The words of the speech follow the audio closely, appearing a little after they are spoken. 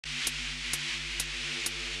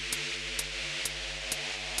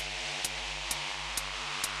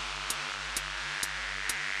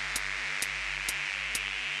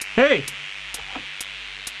Hey!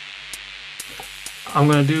 I'm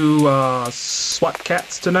gonna do SWAT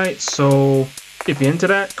Kats tonight, so if you're into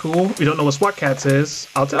that, cool. If you don't know what SWAT Kats is,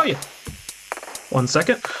 I'll tell you. 1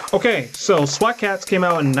 second. Okay, so SWAT Kats came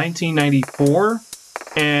out in 1994,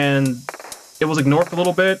 and it was ignored for a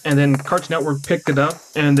little bit, and then Cartoon Network picked it up,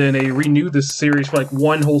 and then they renewed this series for like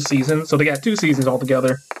one whole season, so they got 2 seasons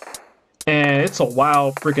altogether. And it's a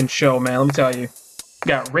wild freaking show, man, let me tell you. You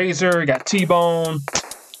got Razor, you got T-Bone,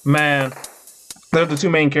 man. They're the 2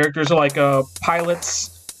 main characters. They're like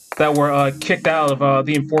pilots that were kicked out of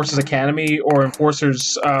the Enforcers Academy or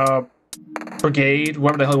Enforcers Brigade,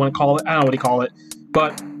 whatever the hell you want to call it. I don't know what you call it.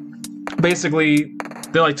 But basically,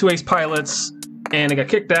 they're like 2 ace pilots, and they got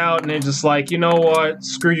kicked out, and they're just like, you know what?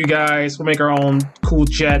 Screw you guys. We'll make our own cool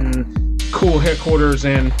jet and cool headquarters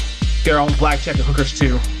and get our own blackjack and hookers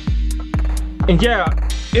too. And yeah,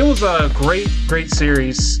 it was a great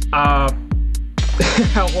series. A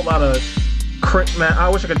whole lot of man, I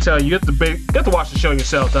wish I could tell you. You have to watch the show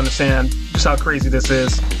yourself to understand just how crazy this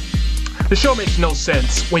is. The show makes no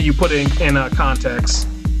sense when you put it in context,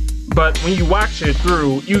 but when you watch it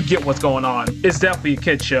through, you get what's going on. It's definitely a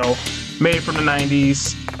kid show, made from the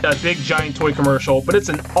 90s, a big giant toy commercial, but it's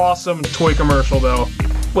an awesome toy commercial though,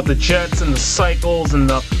 with the jets and the cycles and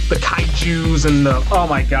the kaijus and the, oh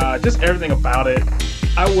my god, just everything about it.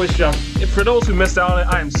 I wish, for those who missed out on it,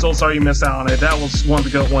 I am so sorry you missed out on it. That was one of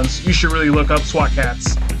the good ones. You should really look up SWAT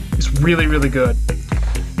Kats. It's really good.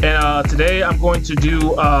 And today I'm going to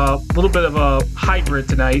do a little bit of a hybrid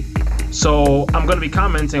tonight. So I'm going to be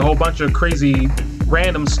commenting a whole bunch of crazy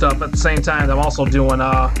random stuff at the same time that I'm also doing,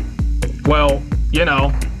 well, you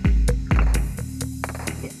know,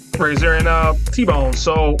 Razor and T-Bone.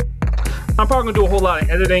 So I'm probably going to do a whole lot of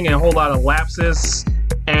editing and a whole lot of lapses.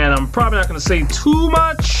 And I'm probably not going to say too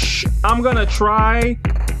much. I'm going to try.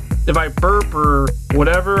 If I burp or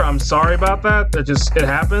whatever, I'm sorry about that. It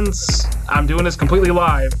happens. I'm doing this completely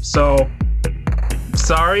live, so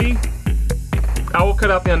sorry. I will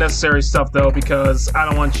cut out the unnecessary stuff though, because I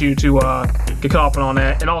don't want you to get caught up on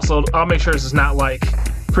that. And also, I'll make sure this is not like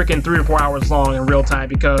freaking 3 or 4 hours long in real time,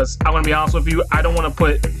 because I'm going to be honest with you, I don't want to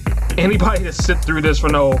put anybody to sit through this for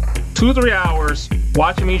no 2 or 3 hours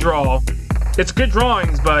watching me draw. It's good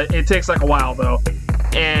drawings, but it takes like a while though.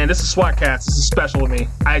 And this is SWAT Kats. This is special to me.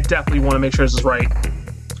 I definitely want to make sure this is right.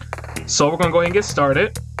 So we're gonna go ahead and get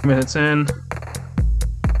started. Minutes in.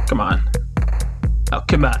 Come on. Oh,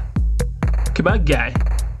 come on. Come on, guy.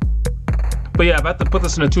 But yeah, if I have to put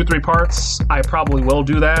this into 2 or 3 parts, I probably will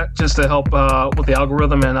do that, just to help with the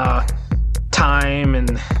algorithm and time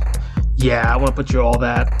and yeah, I want to put you all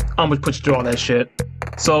that. I'm gonna put you through all that shit.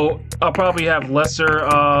 So I'll probably have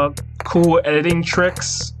lesser cool editing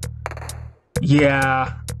tricks.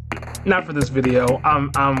 Yeah, not for this video.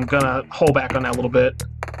 I'm gonna hold back on that a little bit.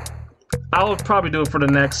 I'll probably do it for the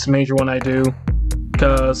next major one I do,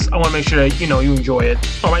 because I want to make sure that, you know, you enjoy it.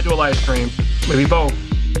 Or I might do a live stream, maybe both.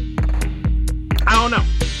 I don't know.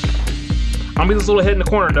 I'll be this little head in the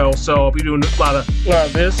corner though, so I'll be doing a lot of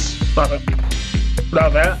this, a lot of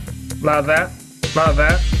that, a lot of that, a lot of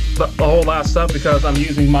that. A whole lot of stuff, because I'm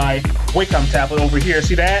using my Wacom tablet over here.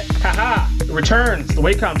 See that? Haha! It returns, the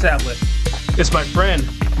Wacom tablet. It's my friend,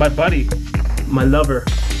 my buddy, my lover.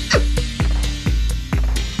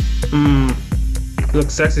 You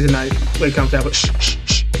look sexy tonight, Wacom tablet.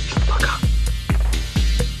 Shh, fuck up.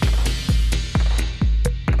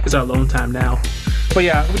 It's our alone time now. But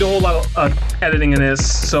yeah, we do a whole lot of editing in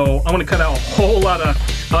this, so I'm gonna cut out a whole lot of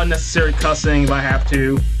unnecessary cussing if I have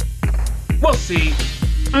to. We'll see.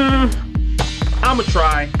 I'm gonna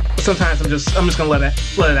try, but sometimes I'm just gonna let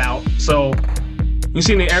it out. So you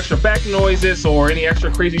see any extra back noises or any extra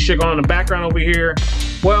crazy shit going on in the background over here,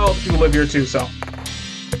 well, people live here too, so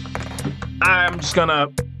I'm just gonna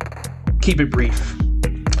keep it brief.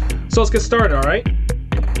 So let's get started, all right?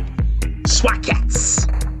 SWAT Kats.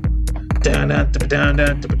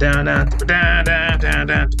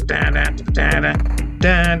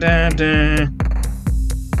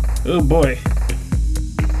 Oh boy.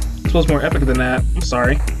 Supposed to be more epic than that. I'm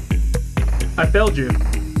sorry. I failed you.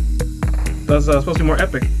 That's supposed to be more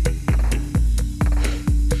epic.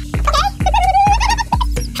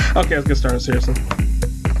 Okay, let's get started, seriously.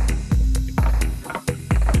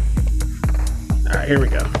 Alright, here we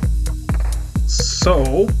go.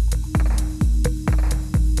 So,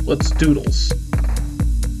 let's doodles.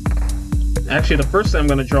 Actually, the first thing I'm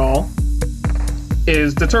going to draw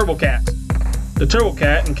is the TurboKAT. The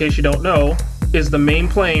TurboKAT, in case you don't know, is the main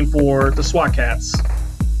plane for the SWAT Kats.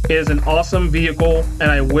 It is an awesome vehicle, and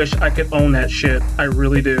I wish I could own that shit. I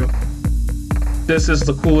really do. This is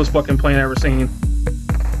the coolest fucking plane I've ever seen.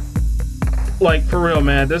 Like, for real,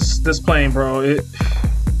 man, this plane, bro,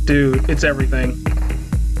 dude, it's everything.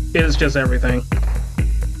 It is just everything.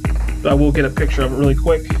 I will get a picture of it really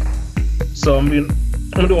quick. So I'm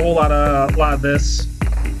gonna do a whole lot of this.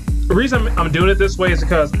 The reason I'm doing it this way is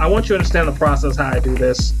because I want you to understand the process how I do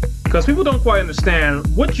this. Because people don't quite understand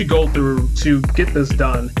what you go through to get this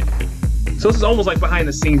done. So this is almost like behind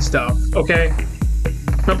the scenes stuff, okay?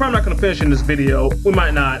 I'm probably not gonna finish in this video. We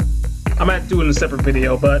might not. I might do it in a separate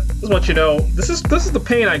video, but just want you to know this is the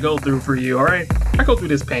pain I go through for you, alright? I go through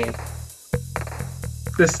this pain.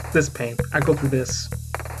 This pain. I go through this.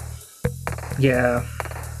 Yeah.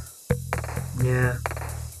 Yeah.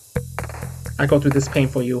 I go through this pain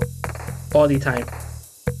for you. All the time.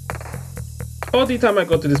 All the time I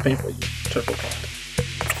go through this pain for you. TurboKAT.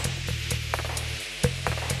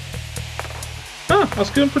 Ah, I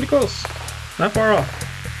was getting pretty close. Not far off.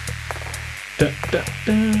 Dun, dun,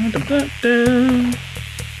 dun, dun, dun, dun.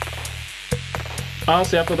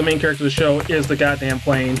 Honestly, I feel the main character of the show is the goddamn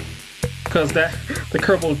plane. Because the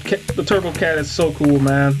TurboKAT is so cool,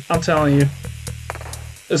 man. I'm telling you.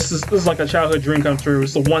 This is like a childhood dream come true.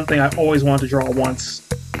 It's the one thing I always wanted to draw once.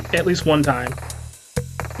 At least one time.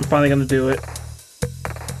 I'm finally gonna do it.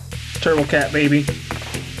 TurboKAT, baby.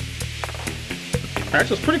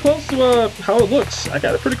 Actually, it's pretty close to how it looks. I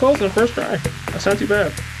got it pretty close in the first try. That's not too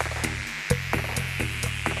bad.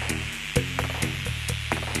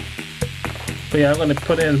 But yeah, I'm going to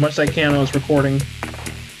put in as much as I can on this recording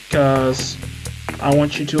because I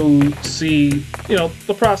want you to see, you know,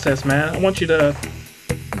 the process, man. I want you to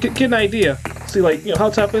get an idea. See, like, you know, how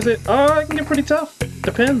tough is it? Oh, it can get pretty tough.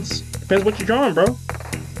 Depends. Depends what you're drawing, bro.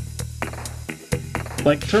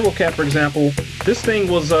 Like TurboKAT, for example, this thing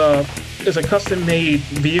was is a custom-made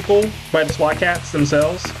vehicle by the SWAT Kats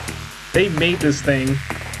themselves. They made this thing.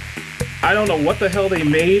 I don't know what the hell they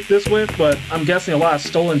made this with, but I'm guessing a lot of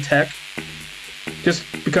stolen tech. Just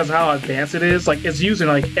because of how advanced it is. Like, it's used in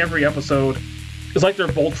like every episode. It's like their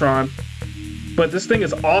Voltron. But this thing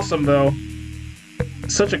is awesome, though.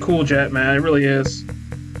 It's such a cool jet, man. It really is.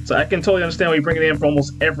 So I can totally understand why you bring it in for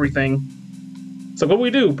almost everything. So what do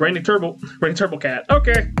we do? Bring TurboKAT.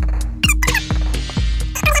 Okay.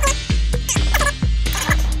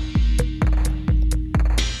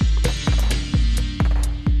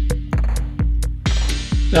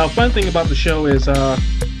 Now, fun thing about the show is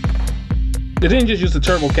they didn't just use the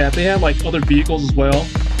TurboKAT. They had like other vehicles as well,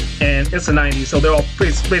 and it's the 90s, so they're all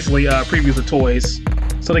basically previews of toys.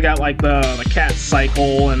 So they got like the cat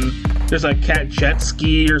cycle, and there's a cat jet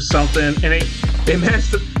ski or something, and they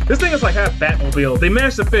managed to. This thing is like half Batmobile. They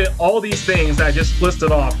managed to fit all these things that I just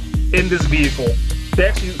listed off in this vehicle. They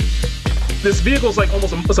actually, this vehicle is like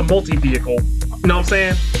almost it's a multi-vehicle. You know what I'm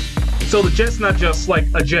saying? So the jet's not just like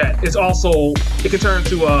a jet. It's also, it can turn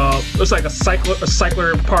into there's like a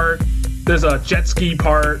cycler part. There's a jet ski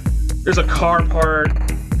part. There's a car part.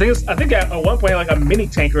 I think at one point like a mini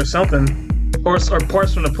tank or something, or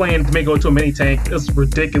parts from the plane to make it go to a mini tank. It's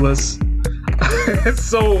ridiculous. It's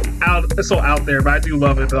so out there, but I do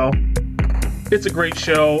love it though. It's a great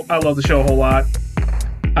show. I love the show a whole lot.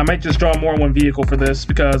 I might just draw more than one vehicle for this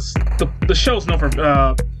because the show's known for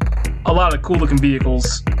a lot of cool looking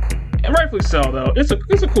vehicles. And rightfully so, though. It's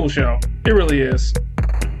a cool show. It really is.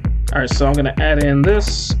 Alright, so I'm gonna add in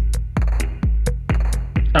this.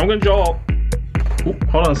 I'm gonna draw. Ooh,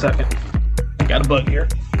 hold on a second. I got a bug here.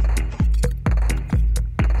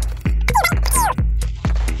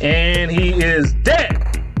 And he is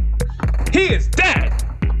dead. He is dead.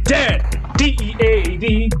 Dead.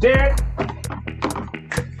 D-E-A-D. Dead.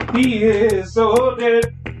 He is so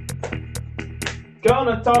dead.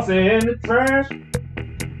 Gonna toss it in the trash.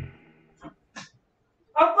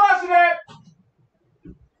 I'm flashing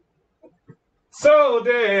it! So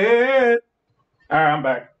dead! Alright, I'm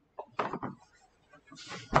back.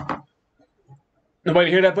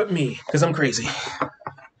 Nobody hear that but me, because I'm crazy.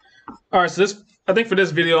 Alright, so I think for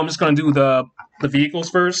this video, I'm just going to do the vehicles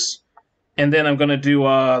first. And then I'm going to do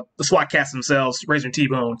the SWAT Kats themselves, Razor and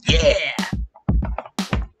T-Bone. Yeah!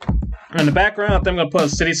 In the background, I think I'm going to put a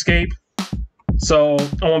cityscape. So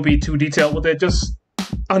I won't be too detailed with it, just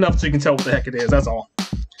enough so you can tell what the heck it is, that's all.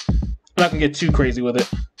 I'm not gonna get too crazy with it.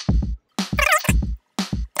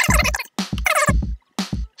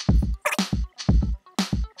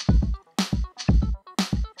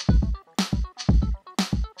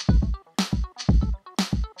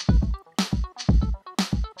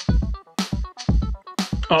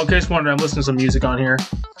 Oh, in case you're wondering, I'm listening to some music on here.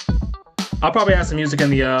 I'll probably add some music in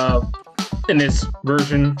the in this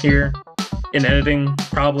version here. In editing,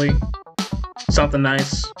 probably. Something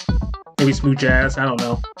nice. Maybe smooth jazz, I don't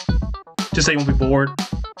know. Just so you won't be bored.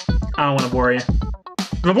 I don't want to bore you.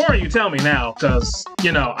 If I'm boring you, tell me now, because,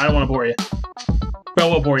 you know, I don't want to bore you.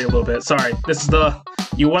 Well, we'll bore you a little bit. Sorry. This is the...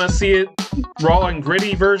 You want to see it raw and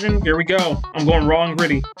gritty version? Here we go. I'm going raw and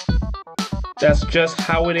gritty. That's just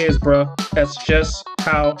how it is, bruh. That's just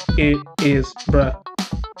how it is, bruh.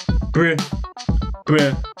 Bruh.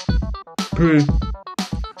 Bruh. Bruh.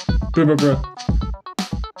 Bruh, bruh, bruh.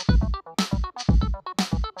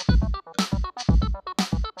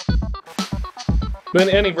 But in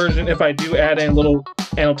any version, if I do add in little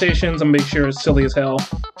annotations, I'm gonna make sure it's silly as hell.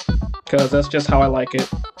 Because that's just how I like it.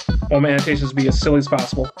 I want my annotations to be as silly as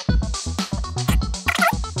possible.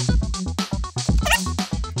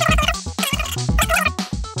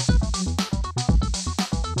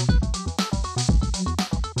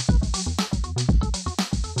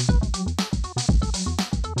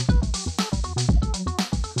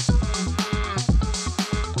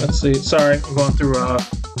 Let's see. Sorry, I'm going through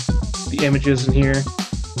the images in here.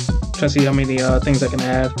 Trying to see how many things I can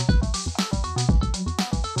add.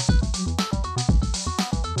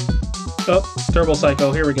 Oh, Turbo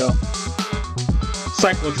Psycho, here we go.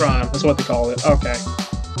 Cyclotron, that's what they call it. Okay.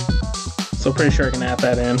 So pretty sure I can add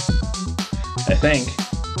that in. I think.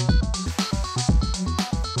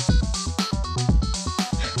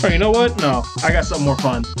 Oh, you know what? No, I got something more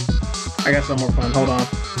fun. I got something more fun. Hold on.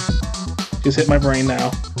 Just hit my brain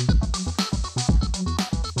now.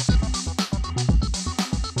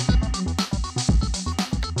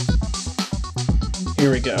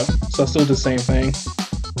 Here we go. So I'll still do the same thing.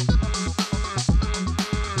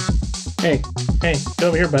 Hey, get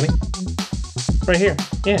over here, buddy. Right here,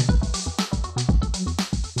 yeah.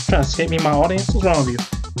 Trying to escape me, my audience? What's wrong with you?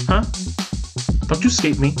 Huh? Don't you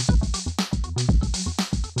escape me.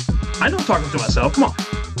 I know I'm talking to myself, come on.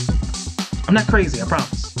 I'm not crazy, I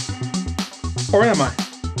promise. Or am I?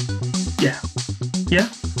 Yeah. Yeah?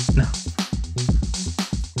 No.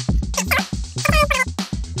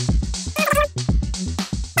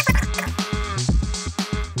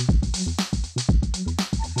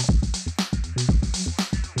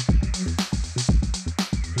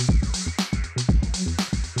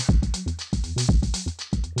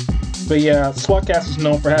 But yeah, SWAT Kats is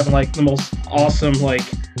known for having like the most awesome like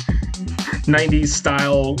 90s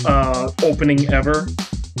style opening ever,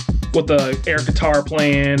 with the air guitar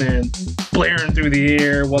playing and blaring through the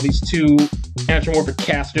air while these two anthropomorphic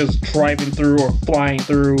cats just driving through or flying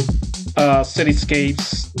through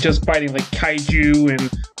cityscapes, just fighting like kaiju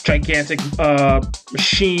and gigantic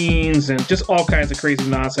machines and just all kinds of crazy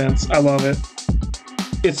nonsense. I love it.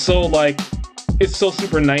 It's so like, it's so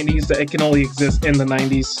super 90s that it can only exist in the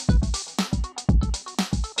 90s.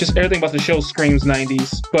 Just everything about the show screams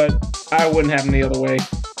 90s, but I wouldn't have it any other way.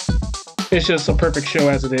 It's just a perfect show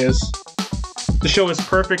as it is. The show is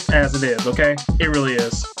perfect as it is, okay? It really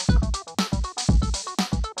is.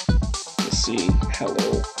 Let's see.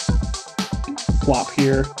 Hello. Flop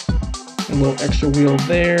here. A little extra wheel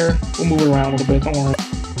there. We'll move it around a little bit, don't worry.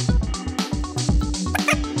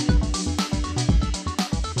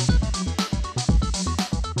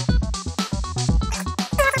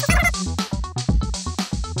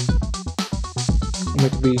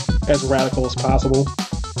 Make it be as radical as possible.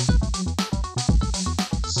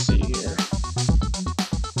 Let's see here.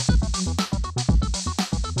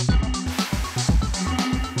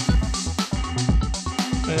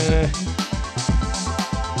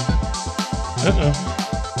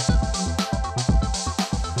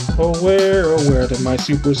 Oh where did my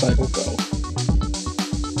super cycle go?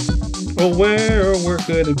 Oh where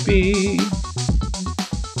could it be?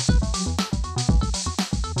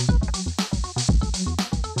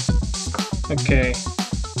 Okay, I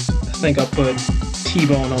think I'll put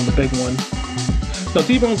T-Bone on the big one. No,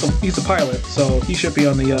 T-Bone's he's the pilot, so he should be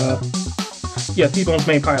on the, yeah, T-Bone's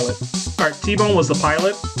main pilot. Alright, T-Bone was the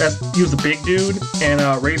pilot, he was the big dude, and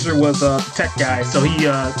Razor was the tech guy, so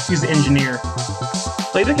he's the engineer.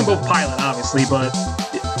 Like, they can both pilot, obviously, but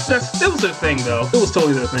that was their thing, though. It was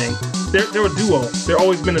totally their thing. They're a duo. They've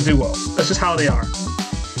always been a duo. That's just how they are.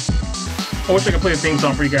 I wish I could play a theme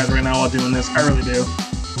song for you guys right now while doing this. I really do.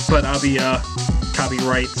 But I'll be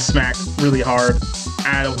copyright smacked really hard.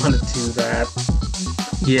 I don't want to do that.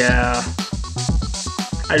 Yeah.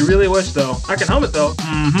 I really wish though. I can hum it though.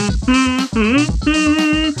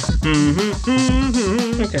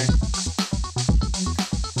 Okay.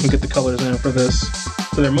 Let me get the colors in for this.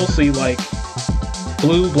 So they're mostly like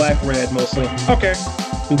blue, black, red mostly. Okay.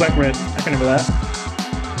 Blue, black, red. I can remember that.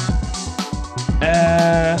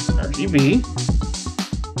 RGB.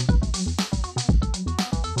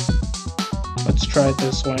 Let's try it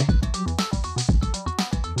this way.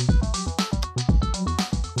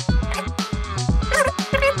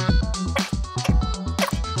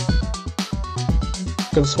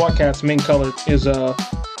 Because SWAT Kats' main color is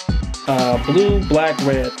blue, black,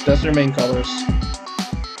 red. That's their main colors.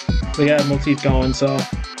 They got a motif going, so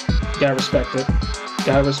gotta respect it.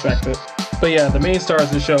 Gotta respect it. But yeah, the main stars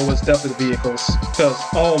of the show was definitely the vehicles. Because,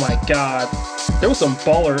 oh my god, there was some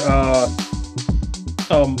baller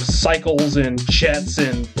cycles and jets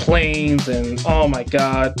and planes and oh my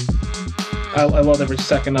god. I loved every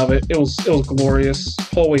second of it. It was glorious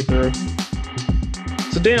whole way through.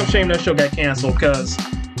 It's a damn shame that show got canceled because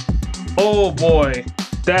oh boy,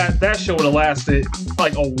 that show would have lasted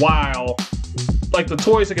like a while. Like the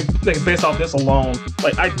toys that can base off this alone.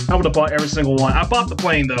 Like I would have bought every single one. I bought the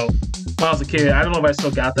plane though when I was a kid. I don't know if I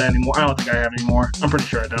still got that anymore. I don't think I have anymore. I'm pretty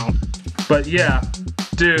sure I don't. But yeah,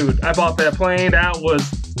 dude, I bought that plane. That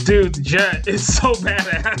was, dude, the jet is so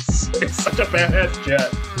badass. It's such a badass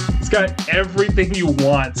jet. It's got everything you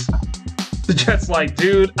want. The jet's like,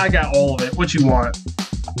 dude, I got all of it. What you want?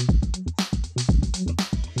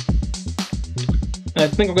 And I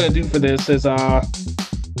think what I'm gonna do for this is I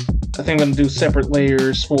think I'm gonna do separate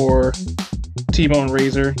layers for T-Bone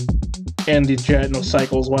Razor and the jet and the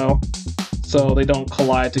cycle as well, so they don't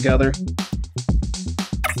collide together.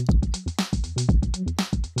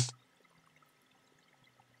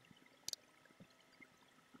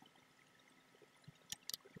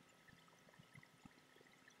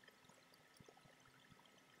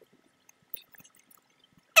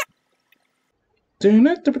 This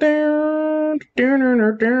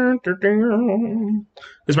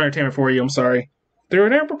is my entertainment for you, I'm sorry. You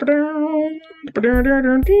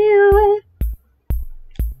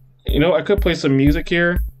know, I could play some music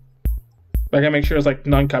here, but I gotta make sure it's like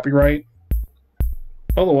non-copyright.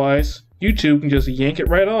 Otherwise, YouTube can just yank it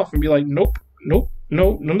right off and be like, nope, nope,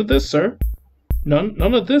 no, none of this, sir. None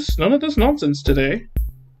of this nonsense today.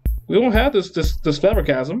 We don't have this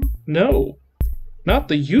flabbergasm. No. Not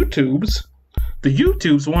the YouTubes. The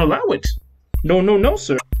YouTubes won't allow it. No, no, no,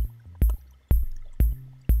 sir.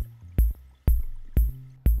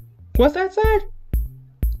 What's that, sir?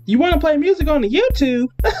 You want to play music on the YouTube?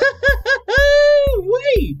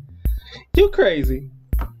 Wait, you crazy.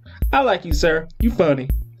 I like you, sir. You funny.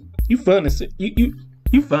 You funny.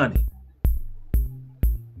 You funny.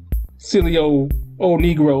 Silly old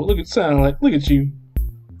Negro. Look at you.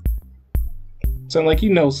 Sound like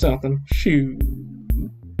you know something. Shoot.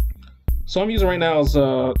 So I'm using right now is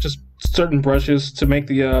just certain brushes to make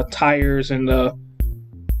the tires and the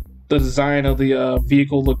design of the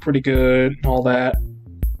vehicle look pretty good and all that.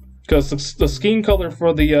 Because the scheme color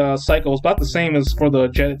for the cycle is about the same as for the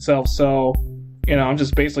jet itself, so you know I'm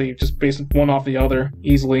just basing one off the other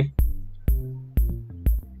easily.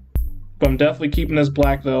 But I'm definitely keeping this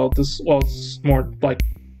black though. It's more like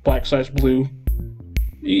black/blue.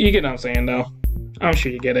 You get what I'm saying though. I'm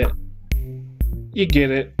sure you get it. You get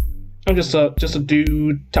it. I'm just a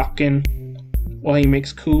dude talking while he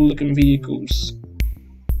makes cool looking vehicles.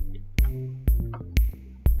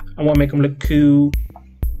 I want to make him look cool.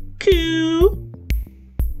 Cool.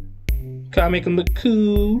 Can I make him look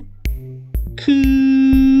cool?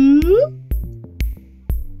 Cool.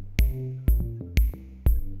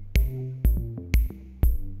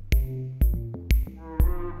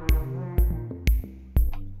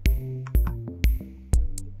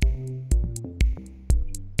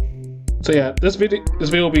 So yeah, this video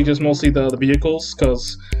will be just mostly the vehicles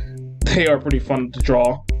because they are pretty fun to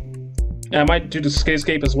draw. And I might do the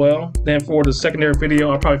Skatescape as well. Then for the secondary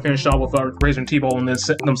video, I'll probably finish off with Razor and T-Bone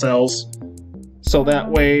themselves. So that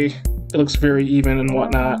way, it looks very even and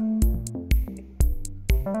whatnot.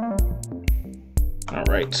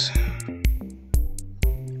 Alright.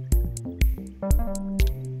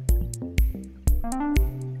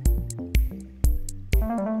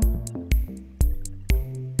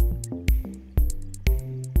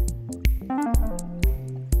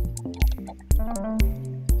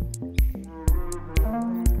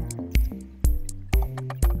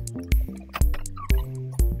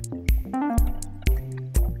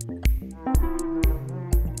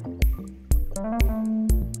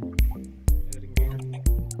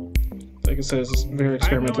 Like I said, it's a very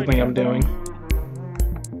experimental thing I'm doing.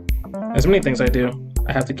 As many things I do,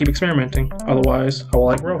 I have to keep experimenting. Otherwise, how will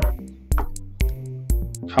I grow?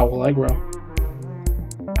 How will I grow?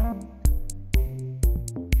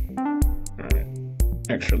 Alright,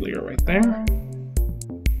 extra layer right there.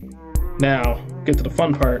 Now, get to the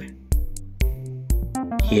fun part.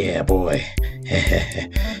 Yeah, boy.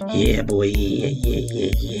 Yeah, boy.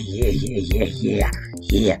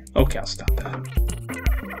 Yeah. Okay, I'll stop that.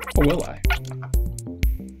 Or will I?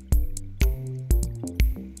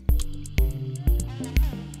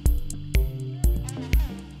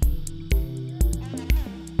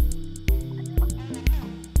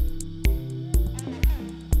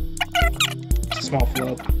 small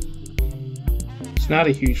flub. It's not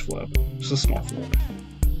a huge flub. It's a small flub.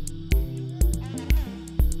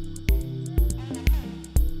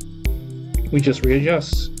 We just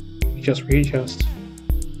readjust. We just readjust.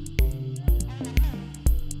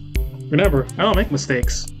 Remember, I don't make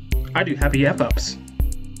mistakes. I do happy F-ups.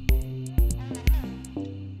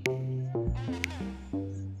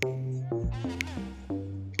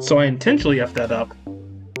 So I intentionally F that up.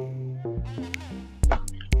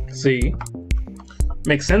 See?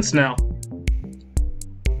 Makes sense now.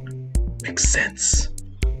 Makes sense.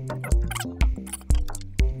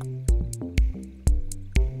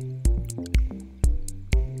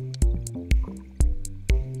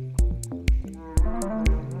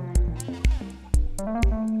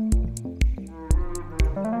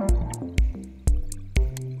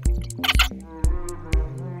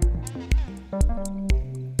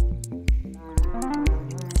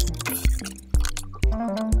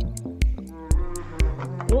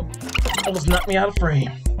 Almost knocked me out of frame.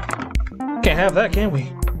 Can't have that, can we?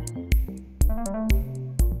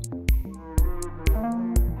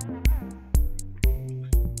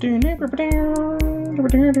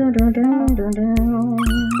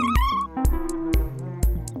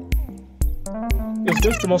 Is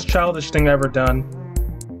this the most childish thing I've ever done?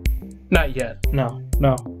 Not yet. No,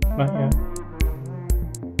 not yet.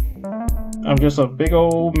 I'm just a big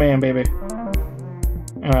old man, baby.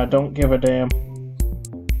 And I don't give a damn.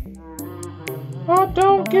 I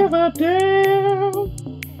don't give a damn!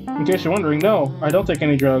 In case you're wondering, no, I don't take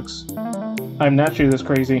any drugs. I'm naturally this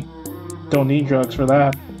crazy. Don't need drugs for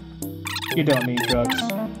that. You don't need drugs.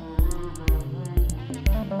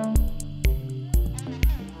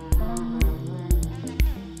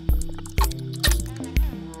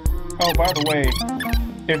 Oh, by the way,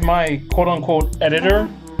 if my quote-unquote editor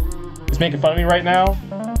is making fun of me right now,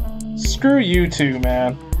 screw you too,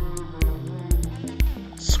 man.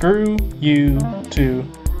 Screw you too,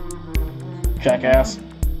 jackass.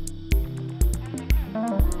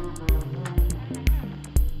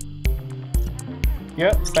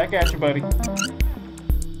 Yep, back at you, buddy.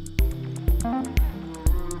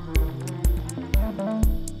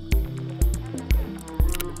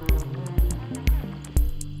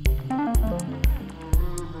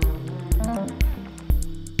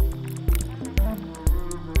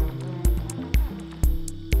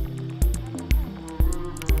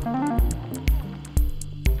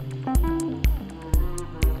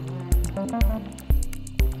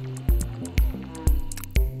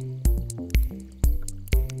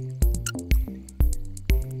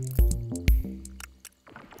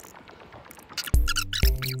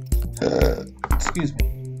 Excuse me.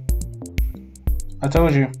 I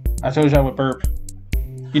told you I would burp.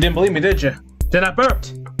 You didn't believe me, did you? Then I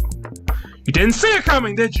burped. You didn't see it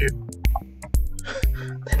coming, did you?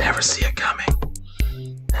 They never see it coming.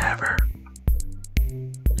 Never.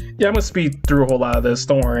 Yeah, I'm gonna speed through a whole lot of this,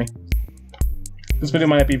 don't worry. This video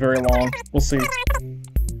might not be very long. We'll see.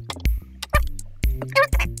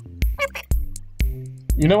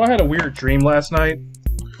 You know, I had a weird dream last night.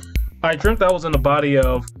 I dreamt I was in the body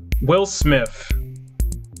of Will Smith.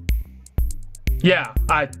 Yeah,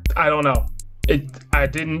 I don't know. I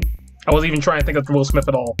wasn't even trying to think of Will Smith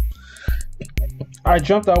at all. I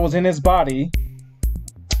dreamt I was in his body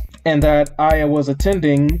and that I was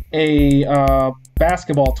attending a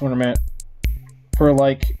basketball tournament for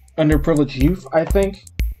like underprivileged youth, I think.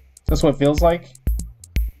 That's what it feels like.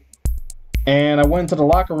 And I went into the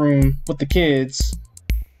locker room with the kids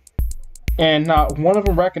and not one of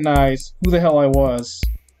them recognized who the hell I was.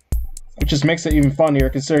 Which just makes it even funnier,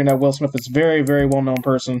 considering that Will Smith is a very, very well-known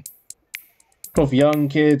person. Both young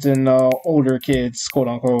kids and older kids,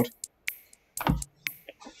 quote-unquote.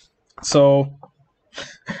 So,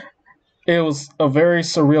 it was a very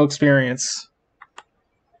surreal experience.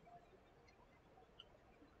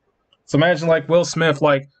 So imagine, like, Will Smith,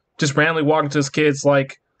 like, just randomly walking to his kids'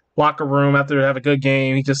 like locker room after they have a good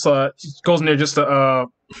game. He just goes in there just to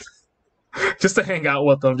hang out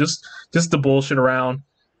with them, just to bullshit around,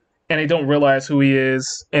 and they don't realize who he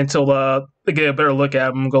is until they get a better look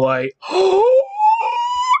at him and go like, "Oh,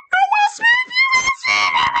 Will Smith, oh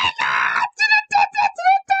my God!"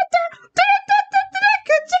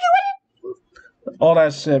 All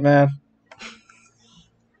that shit, man.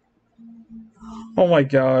 Oh my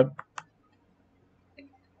God.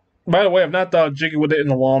 By the way, I've not thought jiggy with it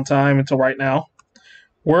in a long time until right now.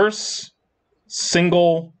 Worst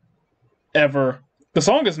single ever. The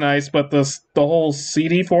song is nice, but the whole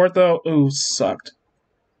CD for it though, ooh, sucked.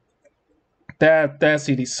 That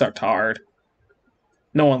CD sucked hard.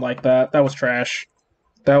 No one liked that. That was trash.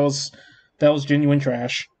 That was genuine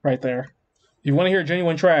trash right there. you want to hear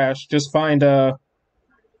genuine trash, just find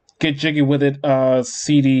Get Jiggy With It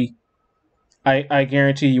CD. I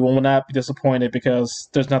guarantee you will not be disappointed because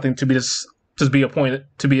there's nothing to be just be appointed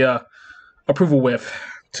to be approval with,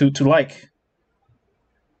 to like,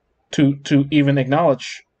 to even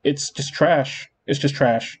acknowledge. It's just trash. It's just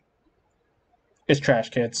trash. It's trash,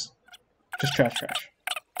 kids. Just trash.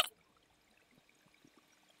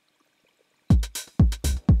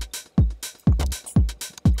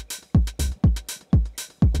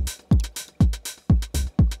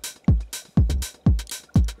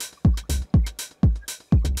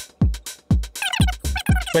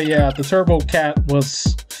 But yeah, the TurboKAT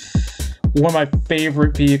was one of my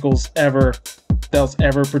favorite vehicles ever that was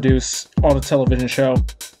ever produced on a television show.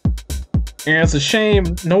 And it's a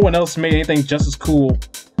shame no one else made anything just as cool.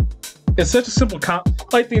 It's such a simple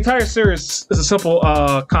like the entire series is a simple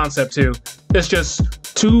concept too. It's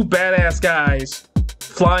just two badass guys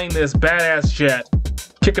flying this badass jet,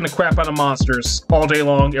 kicking the crap out of monsters all day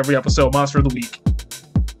long, every episode, Monster of the Week.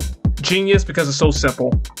 Genius because it's so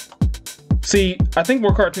simple. See, I think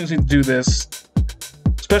more cartoons need to do this,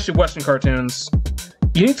 especially Western cartoons.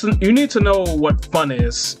 You need to know what fun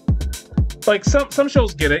is. Like some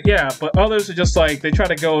shows get it, yeah, but others are just like they try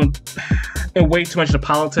to go and way too much into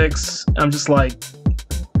politics. I'm just like,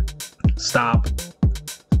 stop.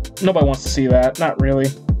 Nobody wants to see that. Not really.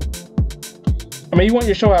 I mean, you want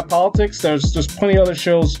your show to have politics? There's plenty of other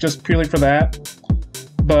shows just purely for that.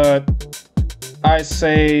 But I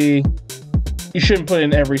say you shouldn't put it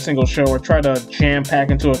in every single show or try to jam pack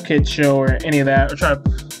into a kid's show or any of that, or try to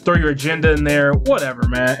throw your agenda in there. Whatever,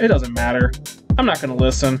 man. It doesn't matter. I'm not gonna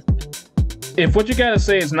listen. If what you gotta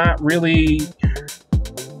say is not really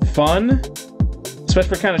fun, especially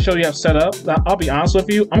for the kind of show you have set up, I'll be honest with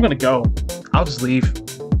you, I'm gonna go. I'll just leave.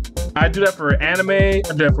 I do that for anime, I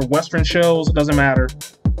do that for Western shows, it doesn't matter.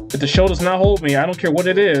 If the show does not hold me, I don't care what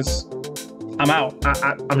it is, I'm out.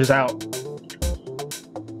 I'm just out.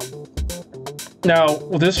 Now,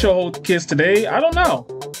 will this show hold kids today? I don't know.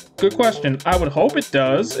 Good question. I would hope it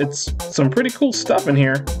does. It's some pretty cool stuff in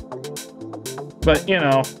here. But, you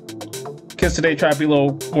know, kids today try to be a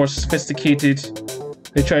little more sophisticated.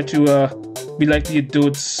 They try to be like the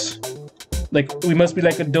adults. Like, we must be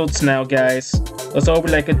like adults now, guys. Let's all be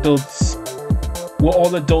like adults. We're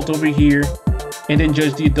all adult over here. And then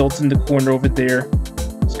judge the adults in the corner over there.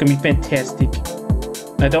 It's gonna be fantastic.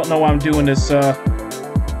 I don't know why I'm doing this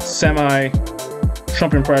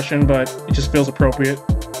semi-Trump impression, but it just feels appropriate.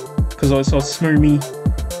 Because I was so smarmy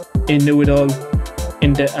and know-it-all.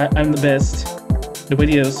 And that I'm the best.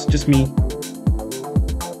 Nobody else, just me.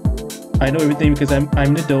 I know everything because I'm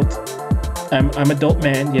an adult. I'm adult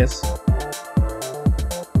man, yes.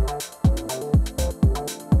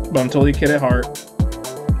 But I'm totally a kid at heart.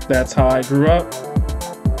 That's how I grew up,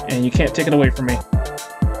 and you can't take it away from me.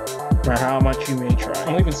 No matter how much you may try.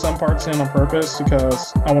 I'm leaving some parts in on purpose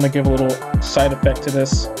because I want to give a little side effect to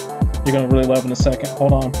this. You're gonna really love in a second.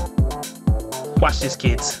 Hold on. Watch this,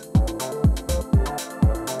 kids.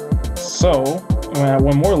 So, I'm gonna add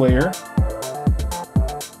one more layer.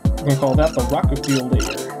 I'm gonna call that the rocket fuel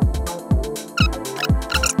layer.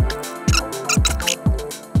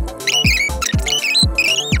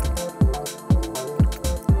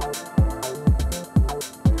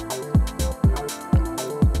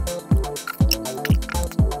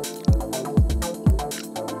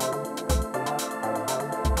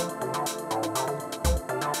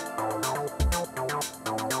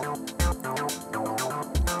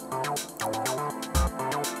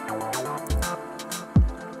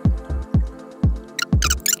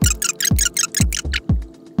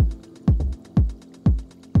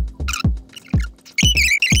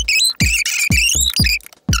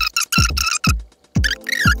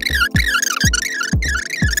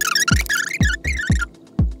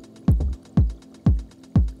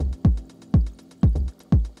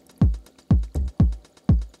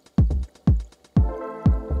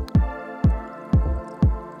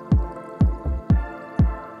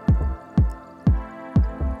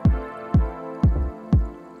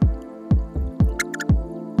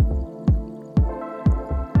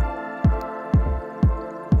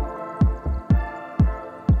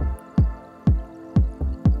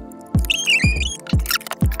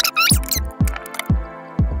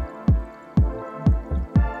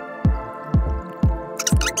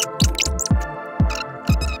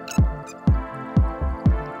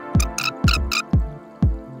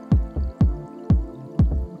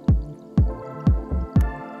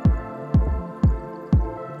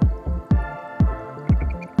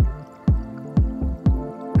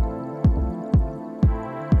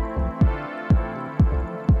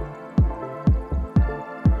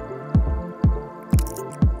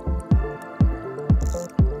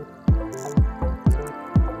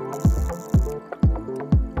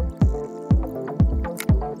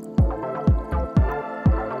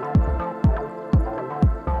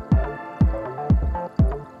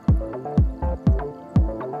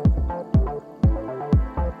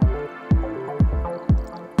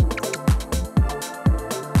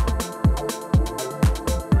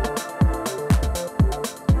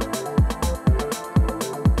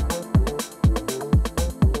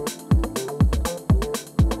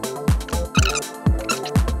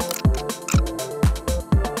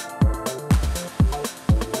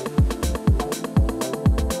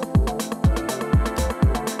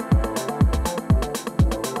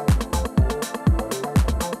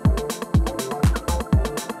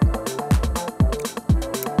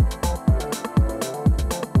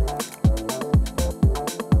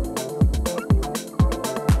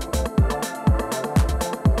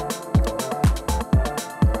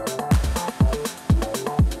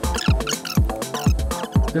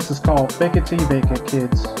 called fake it till you bake it,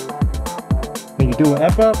 kids. When you do an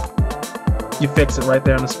F up, you fix it right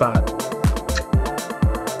there on the spot.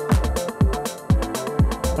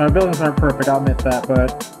 My buildings aren't perfect, I'll admit that,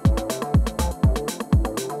 but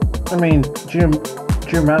I mean,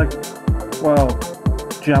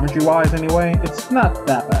 geometry-wise anyway, it's not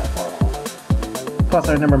that bad far off. Plus,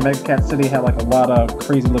 I remember Cat City had like a lot of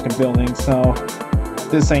crazy-looking buildings, so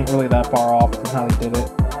this ain't really that far off from how they did it.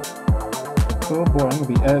 Oh boy, I'm gonna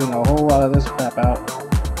be editing a whole lot of this crap out.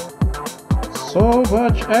 So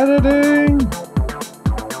much editing!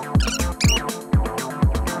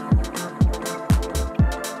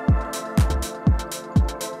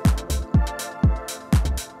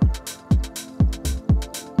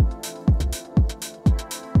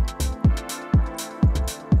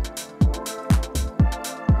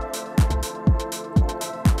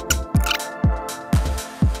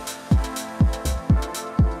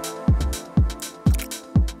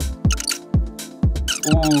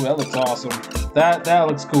 Ooh, that looks awesome. That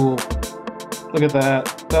looks cool. Look at that.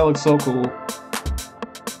 That looks so cool.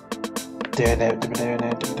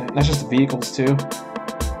 That's just the vehicles too.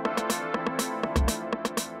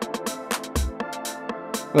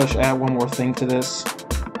 I should add one more thing to this. What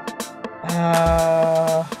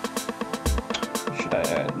should I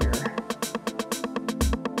add here?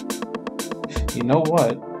 You know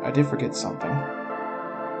what? I did forget something.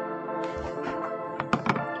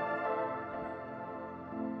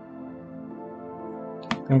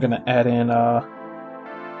 I'm gonna add in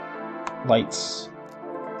lights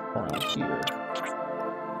around here.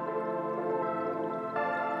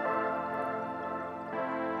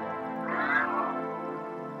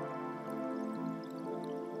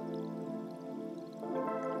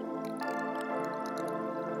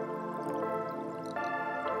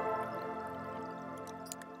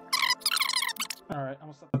 Alright, I'm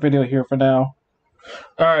gonna stop the video here for now.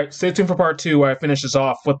 Alright, stay tuned for part 2 where I finish this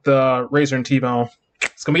off with the Razor and T-Bone.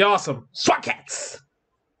 It's gonna be awesome. SWAT Kats!